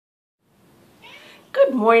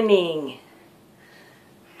Good morning.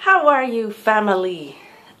 How are you, family?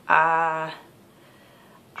 I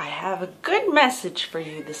have a good message for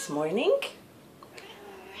you this morning.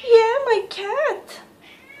 Yeah, my cat.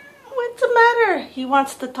 What's the matter? He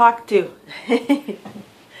wants to talk to.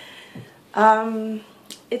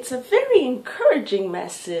 It's a very encouraging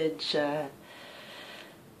message.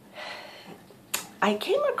 I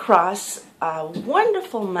came across a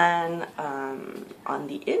wonderful man on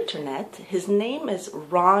the internet. His name is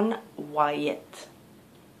Ron Wyatt.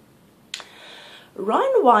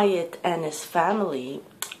 Ron Wyatt and his family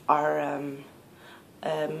are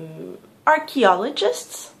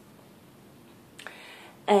archaeologists,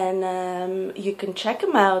 and you can check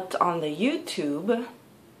him out on the YouTube.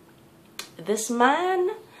 This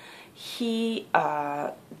man, he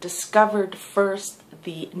discovered first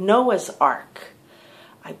the Noah's Ark.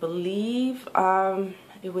 I believe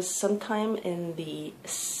it was sometime in the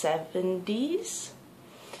 70s.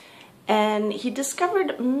 And he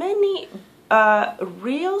discovered many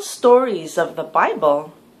real stories of the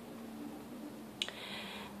Bible.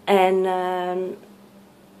 And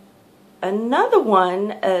another one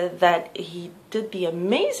that he did the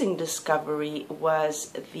amazing discovery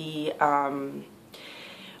was the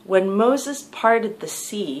when Moses parted the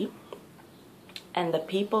sea and the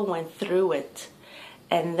people went through it.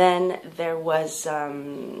 And then there was,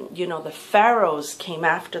 the pharaohs came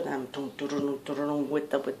after them with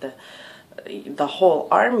the whole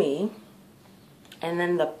army, and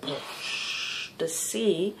then the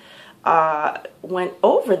sea went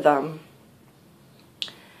over them.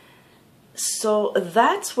 So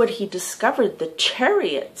that's what he discovered, the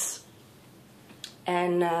chariots,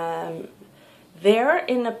 and they're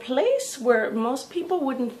in a place where most people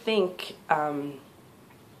wouldn't think.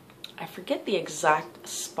 I forget the exact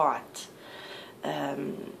spot,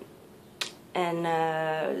 I'm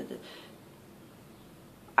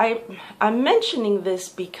mentioning this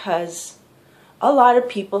because a lot of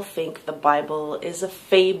people think the Bible is a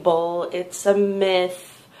fable, it's a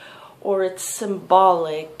myth, or it's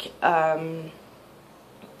symbolic.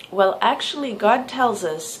 Well, actually, God tells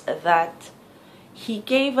us that He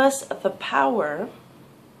gave us the power,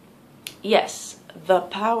 yes, the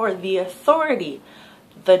power, the authority,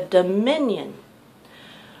 the dominion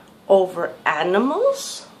over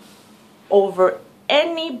animals, over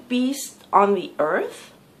any beast on the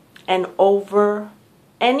earth, and over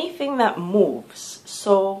anything that moves.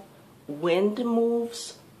 So wind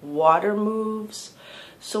moves, water moves.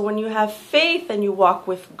 So when you have faith and you walk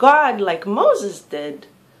with God like Moses did,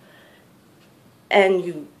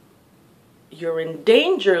 and you're in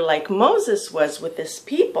danger like Moses was with his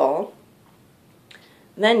people,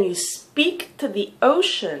 then you speak to the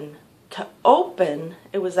ocean to open.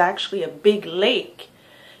 It was actually a big lake.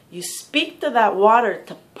 You speak to that water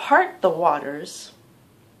to part the waters.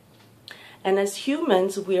 And as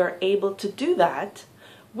humans, we are able to do that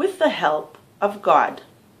with the help of God.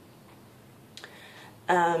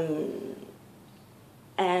 And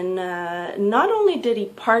not only did He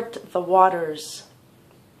part the waters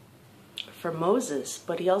for Moses,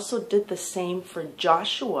 but He also did the same for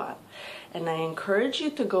Joshua. And I encourage you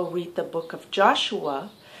to go read the book of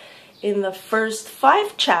Joshua. In the first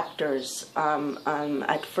 5 chapters,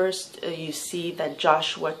 at first you see that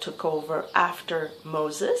Joshua took over after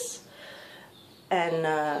Moses.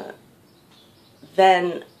 And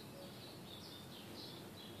then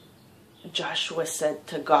Joshua said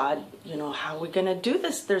to God, how are we going to do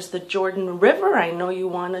this? There's the Jordan River. I know you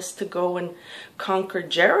want us to go and conquer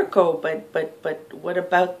Jericho, but what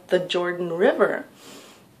about the Jordan River?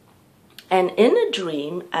 And in a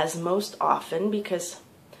dream, as most often, because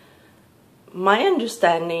my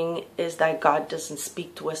understanding is that God doesn't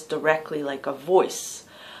speak to us directly like a voice.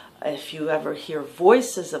 If you ever hear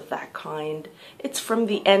voices of that kind, it's from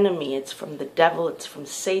the enemy, it's from the devil, it's from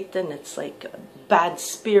Satan, it's like bad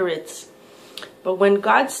spirits. But when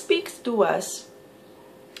God speaks to us,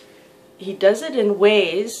 He does it in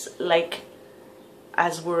ways like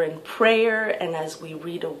as we're in prayer and as we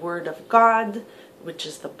read a word of God, which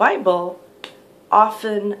is the Bible.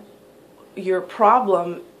 Often your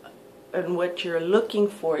problem and what you're looking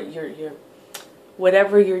for,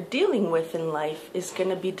 whatever you're dealing with in life is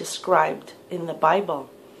going to be described in the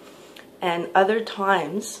Bible. And other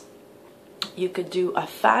times you could do a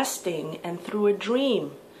fasting, and through a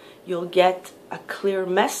dream you'll get a clear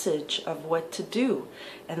message of what to do.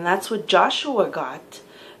 And that's what Joshua got.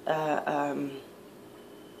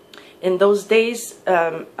 In those days,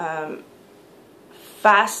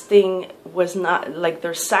 fasting was not like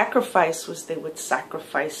their sacrifice was, they would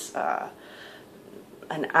sacrifice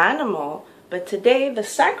an animal, But today, the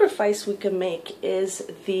sacrifice we can make is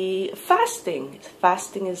the fasting.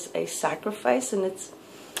 Fasting is a sacrifice, and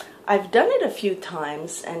I've done it a few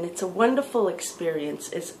times, and it's a wonderful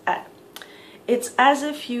experience. It's as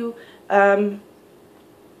if you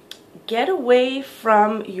get away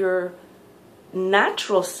from your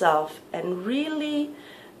natural self and really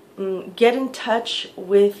get in touch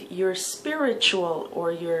with your spiritual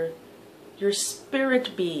or your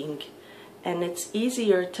spirit being, and it's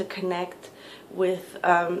easier to connect with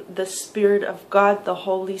the Spirit of God, the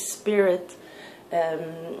Holy Spirit,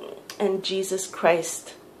 and Jesus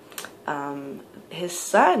Christ, His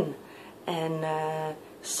Son. And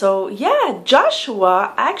so yeah,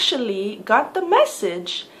 Joshua actually got the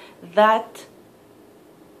message that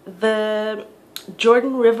the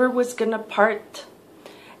Jordan River was going to part.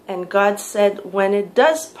 And God said, when it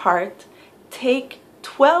does part, take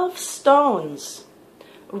 12 stones,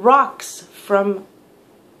 rocks from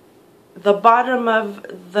the bottom of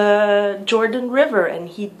the Jordan River. And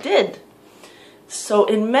he did. So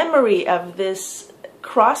in memory of this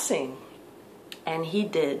crossing, and he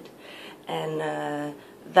did. And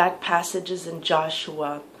that passage is in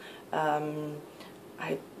Joshua,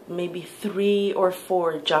 maybe 3 or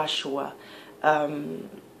 4 Joshua.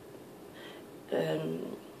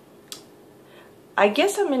 I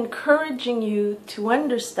guess I'm encouraging you to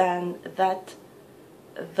understand that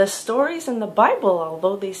the stories in the Bible,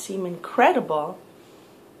 although they seem incredible,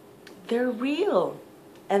 they're real.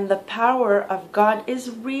 And the power of God is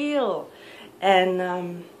real.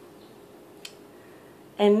 And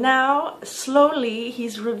now, slowly,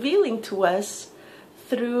 He's revealing to us,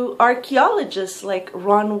 through archaeologists like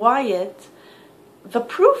Ron Wyatt, the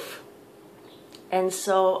proof. And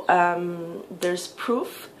so there's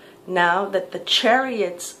proof now that the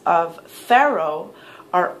chariots of Pharaoh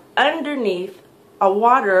are underneath a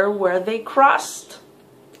water where they crossed.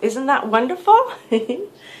 Isn't that wonderful?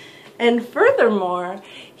 And furthermore,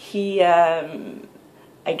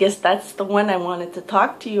 I guess that's the one I wanted to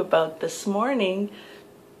talk to you about this morning,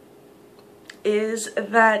 is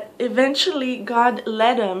that eventually God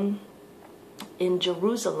led him in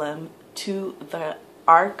Jerusalem to the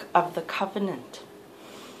Ark of the Covenant.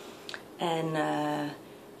 And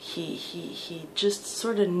he just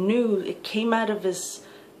sort of knew, it came out of his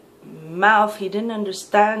mouth. He didn't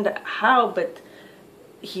understand how, but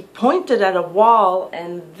he pointed at a wall,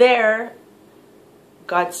 and there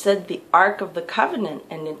God said the Ark of the Covenant.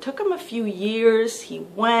 And it took him a few years. He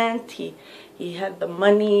went, he had the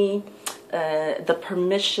money, the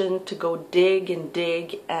permission to go dig, and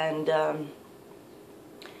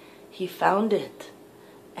he found it.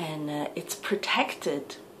 And it's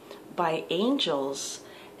protected by angels,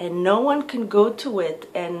 and no one can go to it.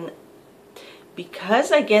 And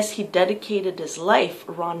because I guess he dedicated his life,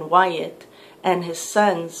 Ron Wyatt and his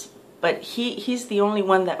sons, but he's the only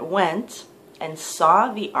one that went and saw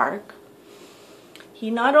the Ark. He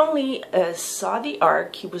not only saw the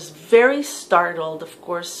Ark, he was very startled. Of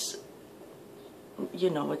course, you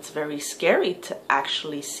know, it's very scary to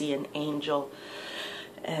actually see an angel.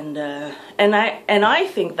 And I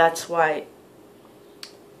think that's why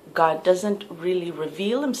God doesn't really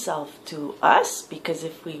reveal Himself to us, because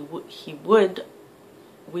if He would,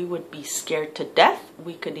 we would be scared to death.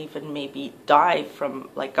 We could even maybe die from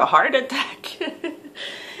like a heart attack.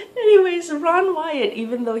 Anyways, Ron Wyatt,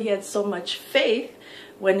 even though he had so much faith,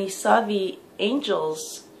 when he saw the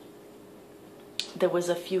angels, there was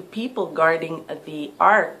a few people guarding the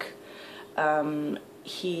Ark.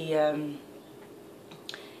 He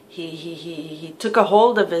took a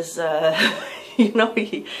hold of his, you know,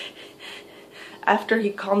 after he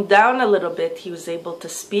calmed down a little bit, he was able to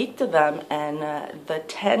speak to them, and the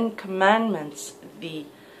 10 Commandments, the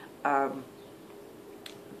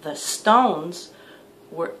stones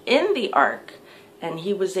were in the Ark, and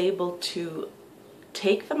he was able to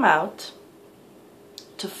take them out,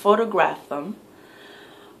 to photograph them.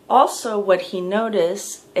 Also, what he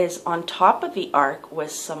noticed is on top of the Ark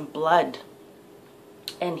was some blood.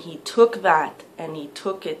 And he took that and he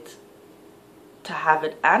took it to have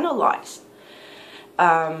it analyzed.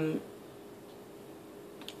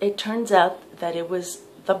 It turns out that it was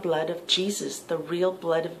the blood of Jesus, the real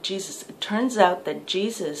blood of Jesus. It turns out that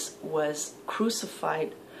Jesus was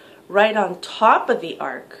crucified right on top of the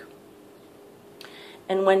Ark.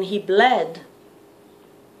 And when he bled,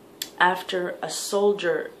 after a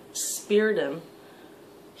soldier speared him,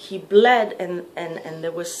 he bled, and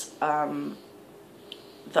there was...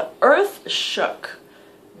 the earth shook.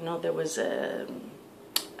 You know, there was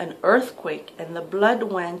an earthquake, and the blood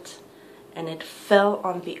went and it fell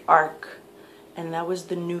on the Ark. And that was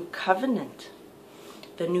the new covenant.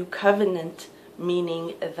 The new covenant,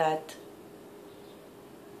 meaning that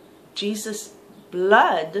Jesus'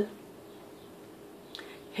 blood,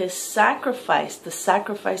 his sacrifice, the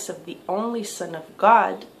sacrifice of the only Son of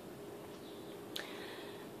God,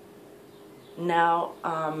 now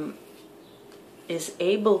is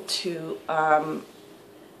able to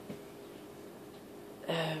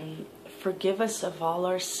forgive us of all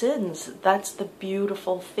our sins. That's the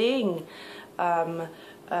beautiful thing.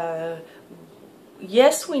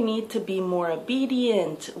 Yes, we need to be more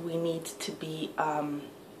obedient. We need to be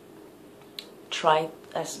try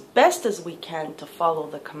as best as we can to follow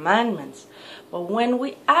the commandments. But when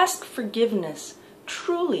we ask forgiveness,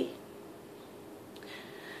 truly,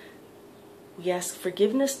 we ask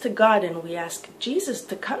forgiveness to God and we ask Jesus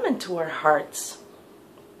to come into our hearts,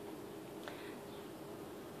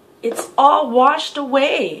 it's all washed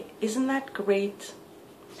away. Isn't that great?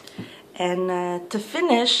 And to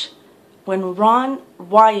finish, when Ron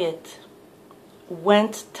Wyatt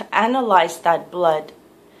went to analyze that blood,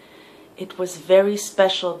 it was very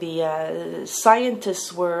special. The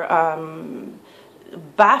scientists were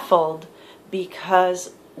baffled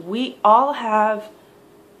because we all have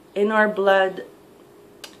in our blood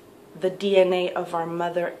the DNA of our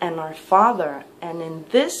mother and our father. And in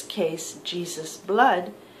this case, Jesus'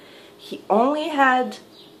 blood, he only had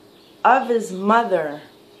of his mother,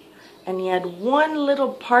 and he had one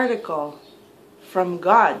little particle from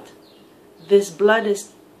God. This blood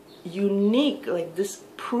is unique. Like, this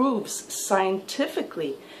proves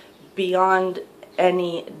scientifically beyond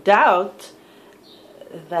any doubt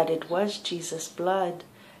that it was Jesus' blood.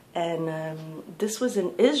 And this was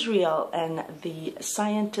in Israel, and the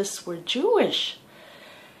scientists were Jewish.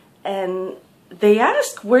 And they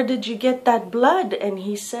asked, where did you get that blood? And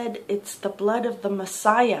he said, it's the blood of the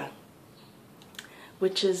Messiah,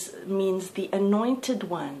 which means the anointed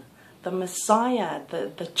one, the Messiah,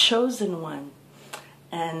 the chosen one.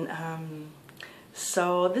 And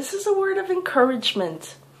so this is a word of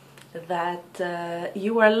encouragement that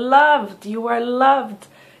you are loved. You are loved.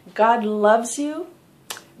 God loves you.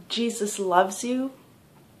 Jesus loves you.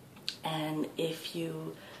 And if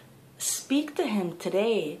you speak to him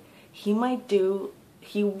today, he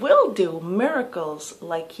will do miracles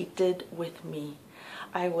like he did with me.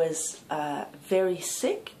 I was very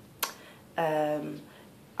sick.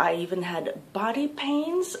 I even had body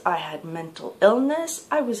pains. I had mental illness.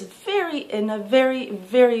 I was in a very,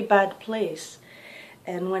 very bad place.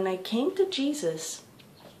 And when I came to Jesus,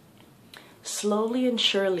 slowly and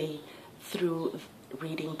surely, through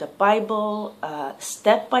reading the Bible,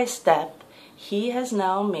 step by step, he has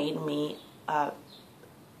now made me,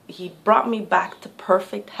 he brought me back to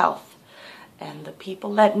perfect health. And the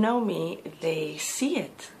people that know me, they see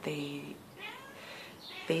it. They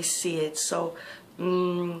see it. So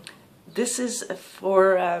this is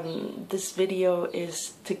for, this video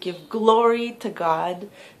is to give glory to God,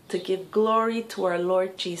 to give glory to our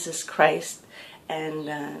Lord Jesus Christ,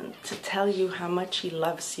 and to tell you how much he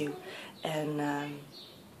loves you. And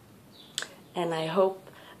I hope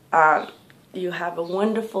you have a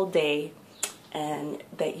wonderful day, and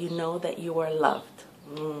that you know that you are loved.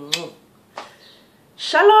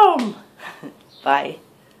 Shalom. Bye.